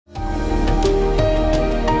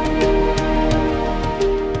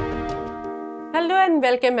and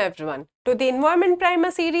welcome everyone to the Environment Primer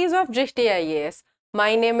series of Drishti IAS.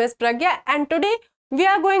 My name is Pragya and today we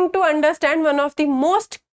are going to understand one of the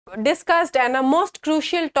most discussed and most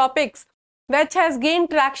crucial topics which has gained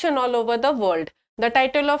traction all over the world. The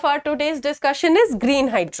title of our today's discussion is green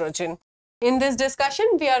hydrogen. In this discussion,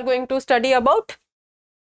 we are going to study about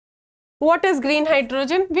what is green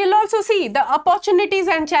hydrogen. We'll also see the opportunities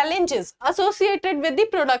and challenges associated with the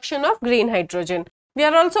production of green hydrogen. We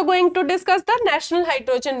are also going to discuss the National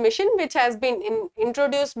Hydrogen Mission which has been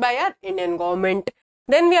introduced by our Indian government.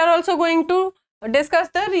 Then we are also going to discuss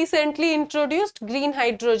the recently introduced green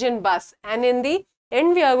hydrogen bus, and in the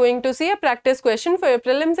end we are going to see a practice question for your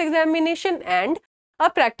prelims examination and a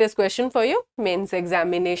practice question for your mains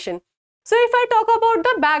examination. So if I talk about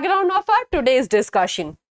the background of our today's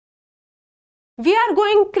discussion, we are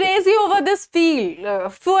going crazy over this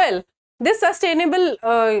fuel, this sustainable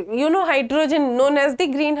hydrogen known as the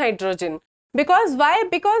green hydrogen. Because why?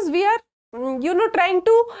 Because we are trying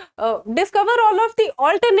to discover all of the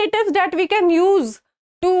alternatives that we can use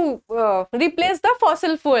to replace the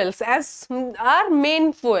fossil fuels as our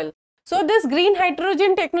main fuel. So this green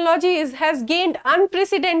hydrogen technology has gained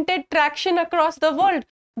unprecedented traction across the world.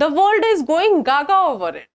 The world is going gaga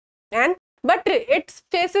over it, but it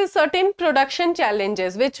faces certain production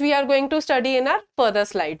challenges which we are going to study in our further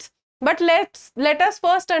slides. But let us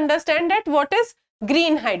first understand that what is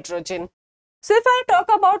green hydrogen. So if I talk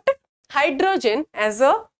about hydrogen as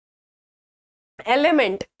a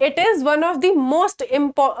element, it is one of the most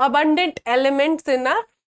abundant elements in our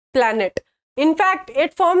planet. In fact,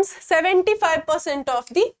 it forms 75% of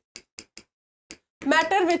the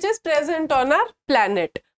matter which is present on our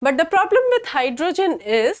planet. But the problem with hydrogen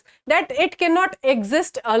is that it cannot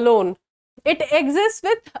exist alone. It exists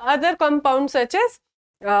with other compounds such as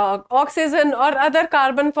oxygen or other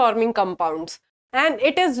carbon forming compounds, and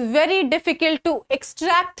it is very difficult to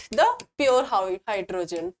extract the pure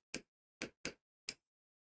hydrogen.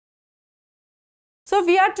 So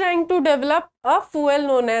we are trying to develop a fuel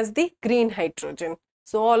known as the green hydrogen.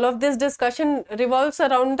 So all of this discussion revolves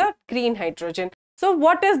around the green hydrogen. So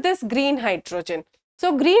what is this green hydrogen?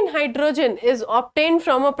 So green hydrogen is obtained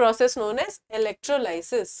from a process known as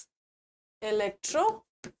electrolysis. Electrolysis,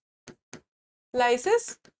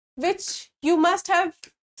 which you must have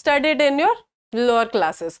studied in your lower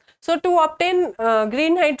classes. So to obtain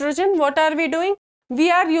green hydrogen, what are we doing? We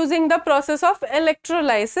are using the process of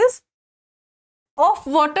electrolysis of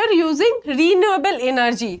water using renewable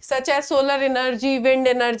energy such as solar energy, wind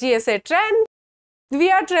energy, etc. And we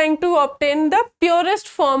are trying to obtain the purest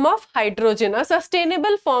form of hydrogen, a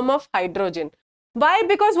sustainable form of hydrogen. Why?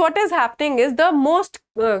 Because what is happening is the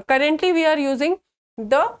currently we are using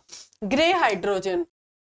the grey hydrogen.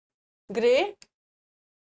 Grey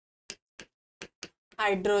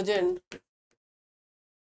hydrogen.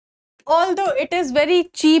 Although it is very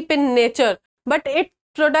cheap in nature, but its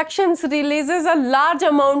production releases a large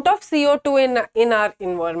amount of CO2 in our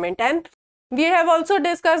environment. And we have also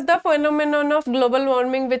discussed the phenomenon of global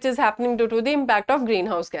warming which is happening due to the impact of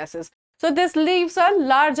greenhouse gases. So this leaves a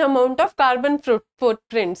large amount of carbon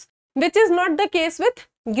footprints, which is not the case with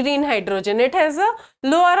green hydrogen. It has a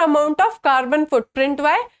lower amount of carbon footprint.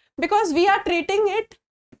 Why? Because we are treating it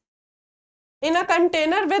in a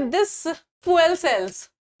container with this fuel cells.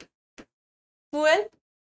 Fuel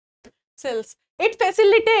cells. It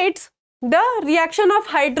facilitates the reaction of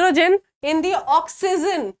hydrogen in the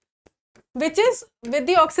oxygen, which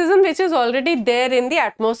is already there in the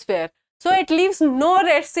atmosphere. So it leaves no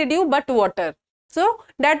residue but water. So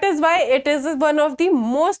that is why it is one of the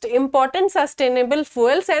most important sustainable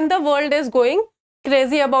fuels, and the world is going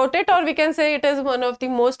crazy about it, or we can say it is one of the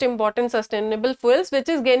most important sustainable fuels which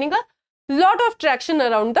is gaining a lot of traction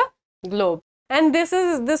around the globe. And this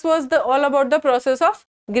was all about the process of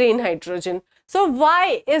green hydrogen. So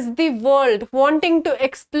why is the world wanting to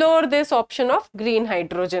explore this option of green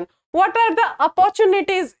hydrogen? What are the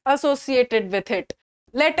opportunities associated with it?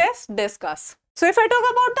 Let us discuss. So if I talk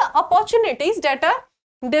about the opportunities that are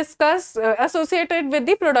associated with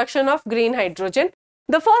the production of green hydrogen,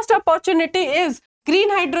 the first opportunity is green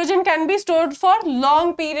hydrogen can be stored for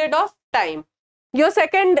long period of time. Your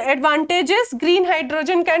second advantage is green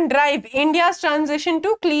hydrogen can drive India's transition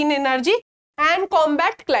to clean energy and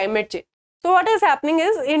combat climate change. So what is happening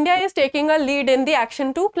is India is taking a lead in the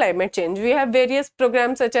action to climate change. We have various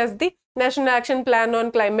programs such as the National Action Plan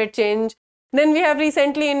on Climate Change. Then we have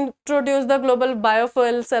recently introduced the Global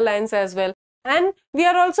Biofuels Alliance as well. And we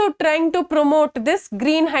are also trying to promote this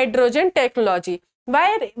green hydrogen technology.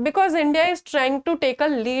 Why? Because India is trying to take a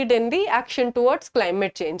lead in the action towards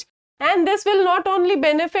climate change. And this will not only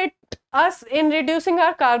benefit us in reducing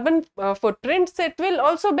our carbon footprints, it will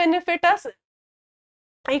also benefit us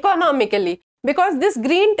economically, because this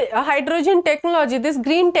green hydrogen technology, this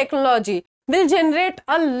green technology will generate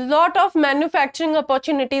a lot of manufacturing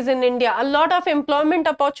opportunities in India, a lot of employment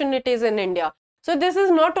opportunities in India. So this is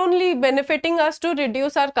not only benefiting us to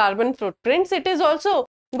reduce our carbon footprints, it is also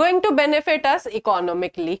going to benefit us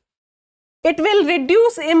economically. It will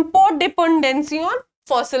reduce import dependency on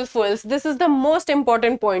fossil fuels. This is the most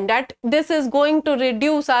important point, that this is going to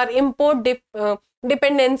reduce our import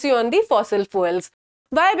dependency on the fossil fuels.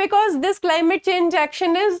 Why? Because this climate change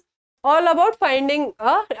action is all about finding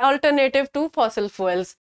an alternative to fossil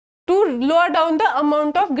fuels to lower down the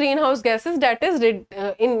amount of greenhouse gases that is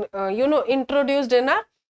introduced in our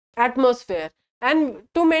atmosphere, and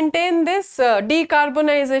to maintain this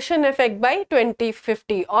decarbonization effect by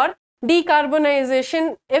 2050, or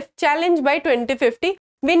decarbonization if challenged by 2050,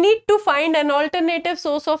 we need to find an alternative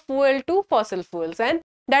source of fuel to fossil fuels, and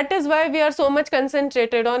that is why we are so much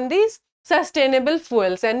concentrated on these sustainable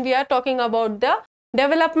fuels, and we are talking about the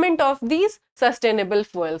development of these sustainable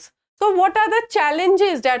fuels. So what are the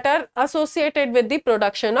challenges that are associated with the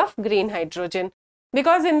production of green hydrogen?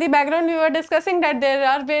 Because in the background we were discussing that there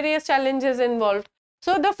are various challenges involved.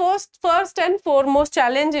 So the first and foremost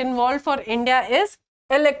challenge involved for India is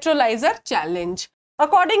electrolyzer challenge.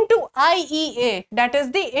 According to IEA, that is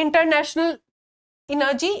the International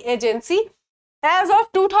Energy Agency, as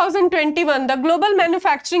of 2021, the global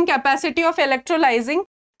manufacturing capacity of electrolyzing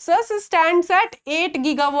stands at 8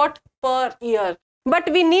 gigawatt per year. But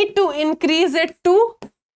we need to increase it to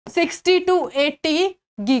 60 to 80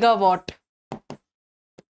 gigawatt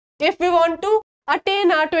if we want to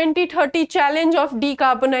attain our 2030 challenge of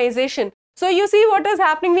decarbonization. So you see what is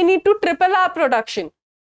happening, we need to triple our production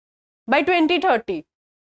by 2030.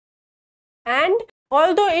 And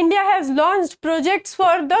although India has launched projects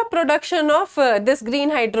for the production of this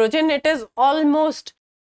green hydrogen, it is almost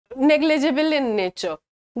negligible in nature.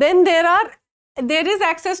 Then there is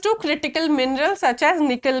access to critical minerals such as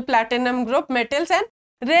nickel, platinum group metals, and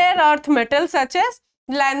rare earth metals such as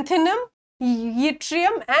lanthanum,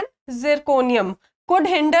 yttrium and zirconium could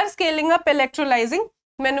hinder scaling up electrolyzing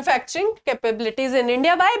manufacturing capabilities in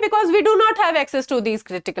India. Why? Because we do not have access to these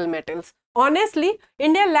critical metals. Honestly,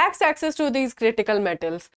 India lacks access to these critical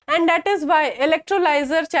metals, and that is why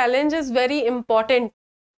electrolyzer challenge is very important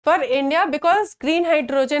for India, because green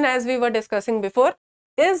hydrogen, as we were discussing before,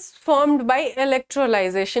 is formed by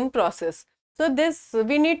electrolyzation process. So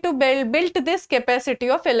we need to build this capacity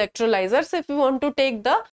of electrolyzers if we want to take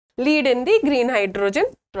the lead in the green hydrogen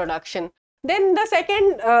production. Then the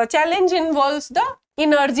second challenge involves the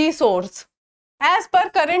energy source. As per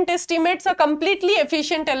current estimates, a completely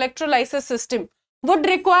efficient electrolysis system would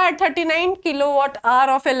require 39 kilowatt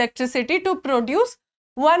hour of electricity to produce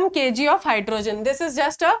 1 kg of hydrogen. This is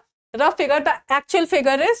just a rough figure. The actual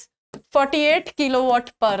figure is 48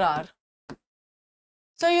 kilowatt per hour.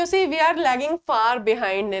 So you see, we are lagging far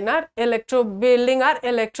behind in our building our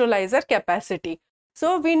electrolyzer capacity.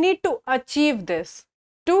 So we need to achieve this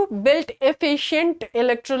to build efficient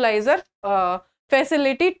electrolyzer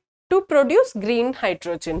facility to produce green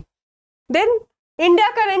hydrogen. Then India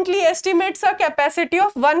currently estimates a capacity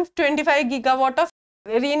of 125 gigawatt of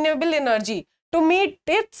renewable energy to meet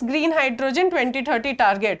its green hydrogen 2030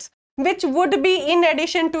 targets, which would be in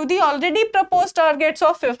addition to the already proposed targets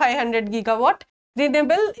of 500 gigawatt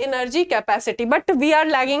renewable energy capacity. But we are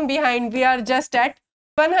lagging behind. We are just at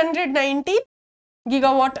 190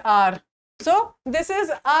 gigawatt hour. So this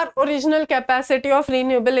is our original capacity of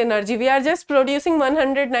renewable energy. We are just producing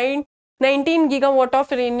 119 gigawatt of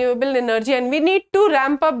renewable energy, and we need to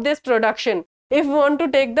ramp up this production if we want to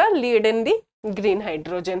take the lead in the green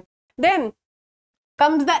hydrogen. Then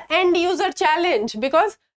comes the end user challenge,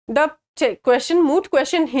 because the moot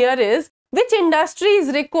question here is, which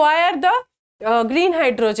industries require the green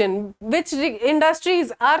hydrogen? Which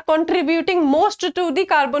industries are contributing most to the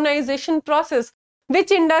carbonization process? Which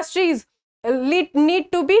industries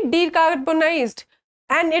need to be decarbonized,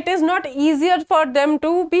 and it is not easier for them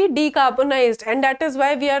to be decarbonized, and that is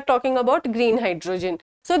why we are talking about green hydrogen.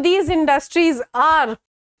 So these industries are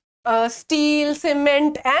steel,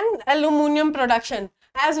 cement and aluminum production,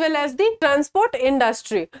 as well as the transport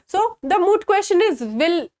industry. So the moot question is,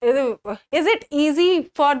 is it easy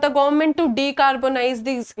for the government to decarbonize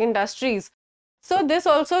these industries? So this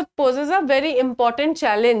also poses a very important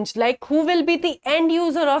challenge, like who will be the end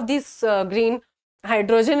user of this green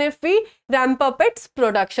hydrogen if we ramp up its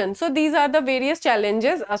production. So these are the various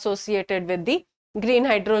challenges associated with the green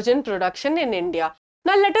hydrogen production in India.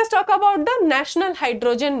 Now let us talk about the National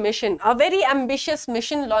Hydrogen Mission, a very ambitious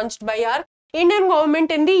mission launched by our Indian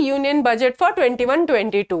government in the Union Budget for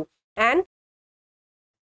 21-22, and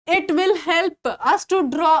it will help us to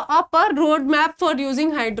draw up a roadmap for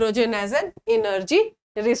using hydrogen as an energy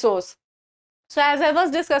resource. So as I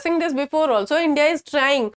was discussing this before also, India is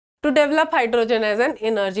trying to develop hydrogen as an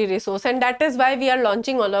energy resource, and that is why we are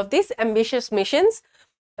launching all of these ambitious missions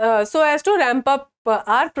so as to ramp up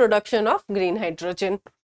our production of green hydrogen.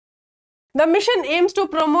 The mission aims to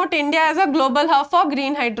promote India as a global hub for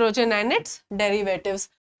green hydrogen and its derivatives.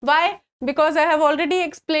 Why? Because I have already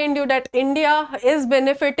explained you that India is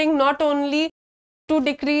benefiting not only to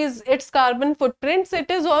decrease its carbon footprints, it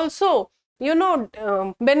is also, you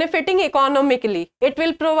know, benefiting economically. It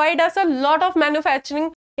will provide us a lot of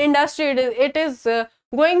manufacturing industry. It is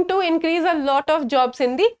going to increase a lot of jobs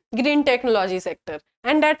in the green technology sector,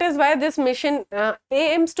 and that is why this mission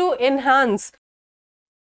aims to enhance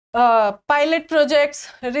pilot projects,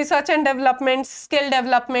 research and development, skill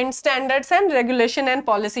development, standards and regulation and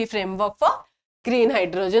policy framework for green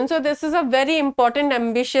hydrogen. So this is a very important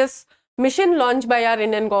ambitious mission launched by our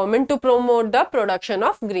Indian government to promote the production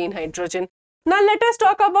of green hydrogen. Now let us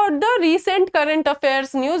talk about the recent current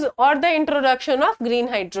affairs news or the introduction of green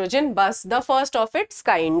hydrogen bus, the first of its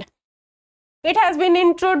kind. It has been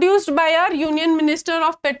introduced by our Union Minister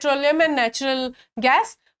of Petroleum and Natural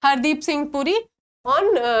Gas, Hardeep Singh Puri,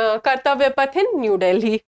 on Kartavya Path in New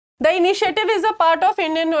Delhi. The initiative is a part of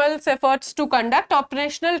Indian Oil's efforts to conduct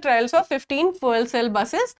operational trials of 15 fuel cell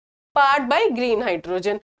buses powered by green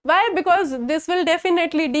hydrogen. Why? Because this will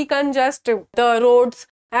definitely decongest the roads,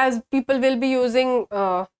 as people will be using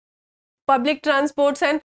public transports,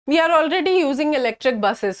 and we are already using electric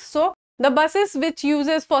buses. So the buses which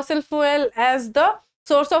uses fossil fuel as the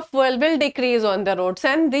source of fuel will decrease on the roads,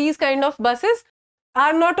 and these kind of buses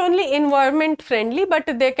are not only environment friendly, but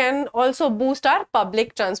they can also boost our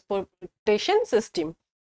public transportation system.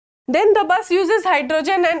 Then the bus uses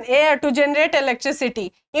hydrogen and air to generate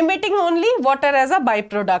electricity, emitting only water as a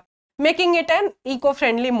byproduct, making it an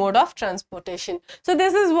eco-friendly mode of transportation. So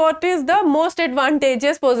this is what is the most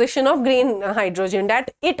advantageous position of green hydrogen,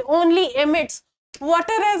 that it only emits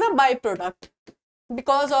water as a byproduct.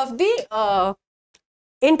 Because of the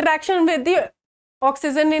interaction with the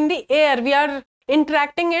oxygen in the air, we are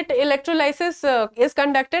interacting it. Electrolysis is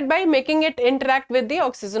conducted by making it interact with the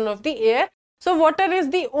oxygen of the air. So water is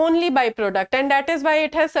the only byproduct, and that is why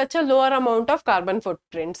it has such a lower amount of carbon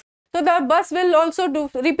footprints. So the bus will also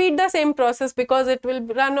repeat the same process because it will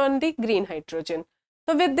run on the green hydrogen.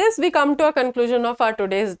 So with this we come to a conclusion of our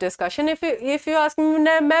today's discussion. If you ask me,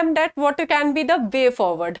 ma'am, that what can be the way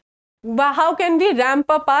forward, how can we ramp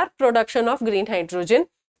up our production of green hydrogen?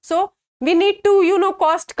 So we need to, you know,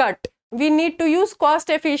 cost cut. We need to use cost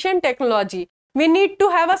efficient technology. We need to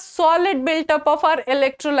have a solid built up of our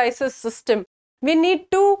electrolysis system. We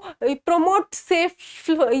need to promote safe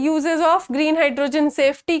uses of green hydrogen.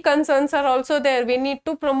 Safety concerns are also there. We need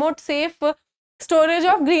to promote safe storage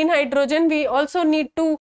of green hydrogen. We also need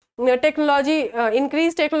to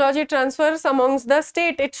increase technology transfers amongst the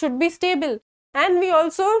state. It should be stable. And we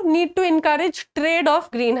also need to encourage trade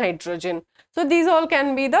of green hydrogen. So these all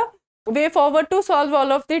can be the way forward to solve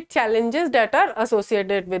all of the challenges that are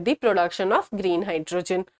associated with the production of green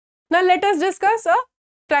hydrogen. Now let us discuss a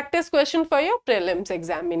practice question for your prelims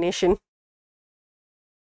examination.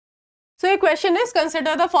 So a question is,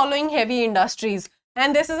 consider the following heavy industries,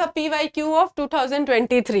 and this is a PYQ of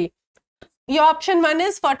 2023. Your option 1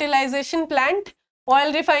 is fertilization plant,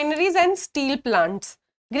 oil refineries and steel plants.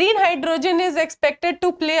 Green hydrogen is expected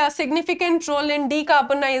to play a significant role in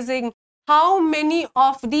decarbonizing how many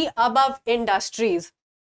of the above industries?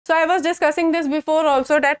 So I was discussing this before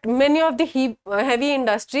also, that many of the heavy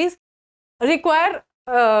industries require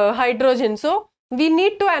hydrogen. So we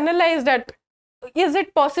need to analyze that, is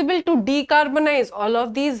it possible to decarbonize all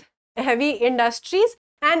of these heavy industries,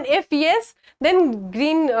 and if yes, then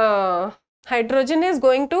green hydrogen is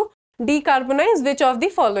going to decarbonize which of the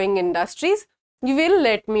following industries? You will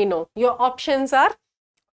let me know. Your options are,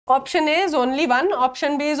 option A is only 1,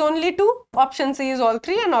 option B is only 2, option C is all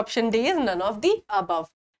 3, and option D is none of the above.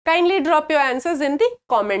 Kindly drop your answers in the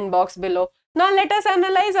comment box below. Now let us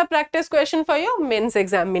analyze a practice question for your mains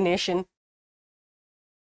examination.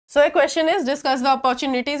 So a question is, discuss the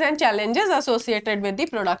opportunities and challenges associated with the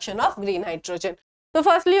production of green hydrogen. So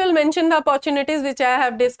firstly, you will mention the opportunities which I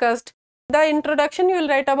have discussed. The introduction, you will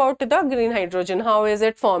write about the green hydrogen, how is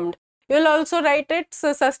it formed. You will also write its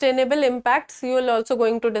sustainable impacts. You will also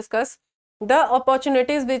going to discuss the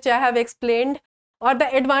opportunities which I have explained, or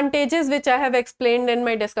the advantages which I have explained in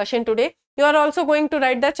my discussion today. You are also going to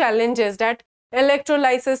write the challenges, that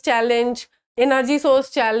electrolysis challenge, energy source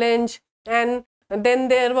challenge, and then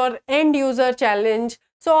there were end user challenge.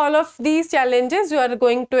 So all of these challenges you are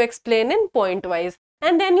going to explain in point wise,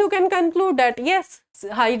 and then you can conclude that yes,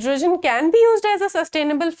 hydrogen can be used as a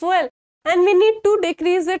sustainable fuel, and we need to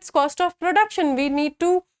decrease its cost of production. We need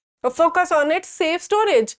to focus on its safe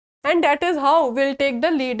storage, and that is how we'll take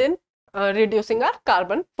the lead in reducing our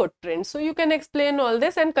carbon footprint. So you can explain all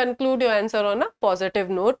this and conclude your answer on a positive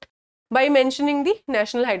note by mentioning the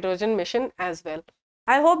National Hydrogen Mission as well.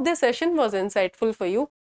 I hope this session was insightful for you.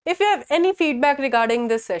 If you have any feedback regarding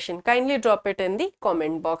this session, kindly drop it in the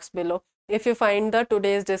comment box below. If you find the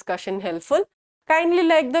today's discussion helpful, kindly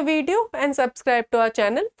like the video and subscribe to our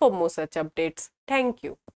channel for more such updates. Thank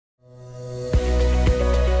you.